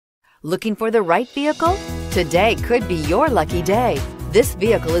Looking for the right vehicle? Today could be your lucky day. This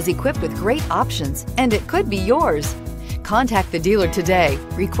vehicle is equipped with great options, and it could be yours. Contact the dealer today,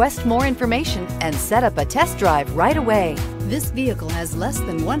 request more information, and set up a test drive right away. This vehicle has less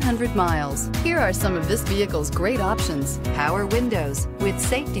than 100 miles. Here are some of this vehicle's great options: power windows with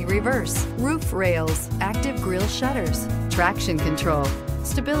safety reverse, roof rails, active grille shutters, traction control,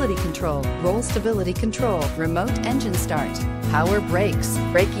 stability control, roll stability control, remote engine start, power brakes,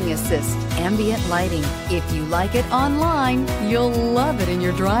 braking assist, ambient lighting. If you like it online, you'll love it in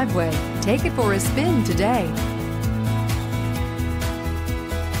your driveway. Take it for a spin today.